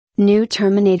New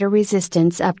Terminator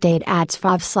Resistance update adds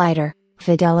FOV slider,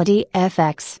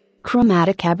 FidelityFX,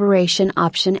 Chromatic Aberration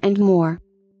option and more.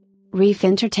 Reef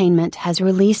Entertainment has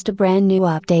released a brand new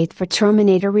update for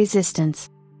Terminator Resistance.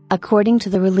 According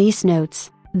to the release notes,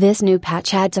 this new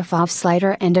patch adds a FOV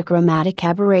slider and a Chromatic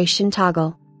Aberration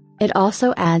toggle. It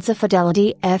also adds a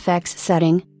FidelityFX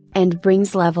setting, and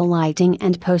brings level lighting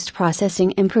and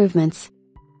post-processing improvements.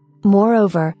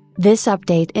 Moreover, this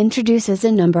update introduces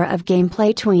a number of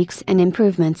gameplay tweaks and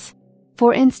improvements.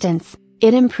 For instance,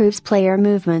 it improves player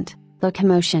movement,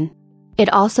 locomotion.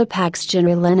 It also packs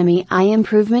general enemy eye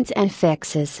improvements and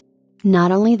fixes.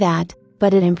 Not only that,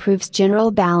 but it improves general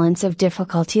balance of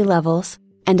difficulty levels,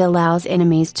 and allows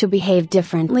enemies to behave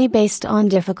differently based on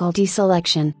difficulty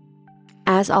selection.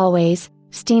 As always,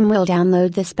 Steam will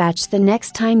download this patch the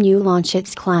next time you launch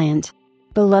its client.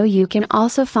 Below you can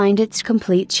also find its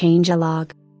complete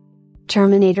changelog.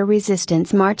 Terminator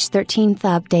Resistance March 13th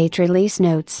update release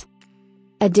notes.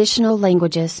 Additional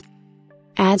languages.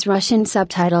 Adds Russian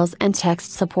subtitles and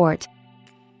text support.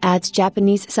 Adds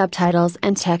Japanese subtitles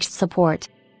and text support.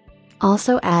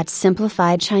 Also adds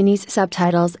simplified Chinese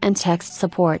subtitles and text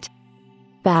support.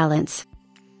 Balance.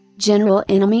 General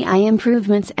enemy eye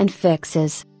improvements and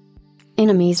fixes.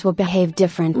 Enemies will behave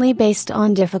differently based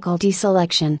on difficulty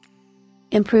selection.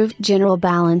 Improved general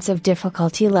balance of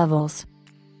difficulty levels.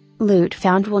 Loot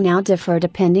found will now differ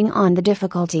depending on the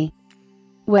difficulty.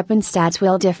 Weapon stats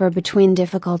will differ between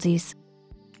difficulties.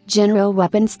 General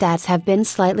weapon stats have been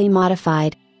slightly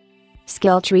modified.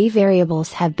 Skill tree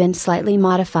variables have been slightly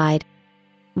modified.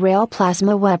 Rail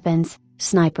plasma weapons,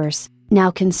 snipers, now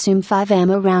consume 5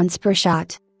 ammo rounds per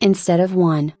shot, instead of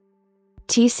 1.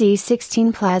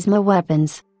 TC-16 plasma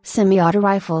weapons, semi-auto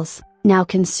rifles, now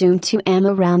consume 2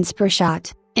 ammo rounds per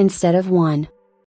shot, instead of 1.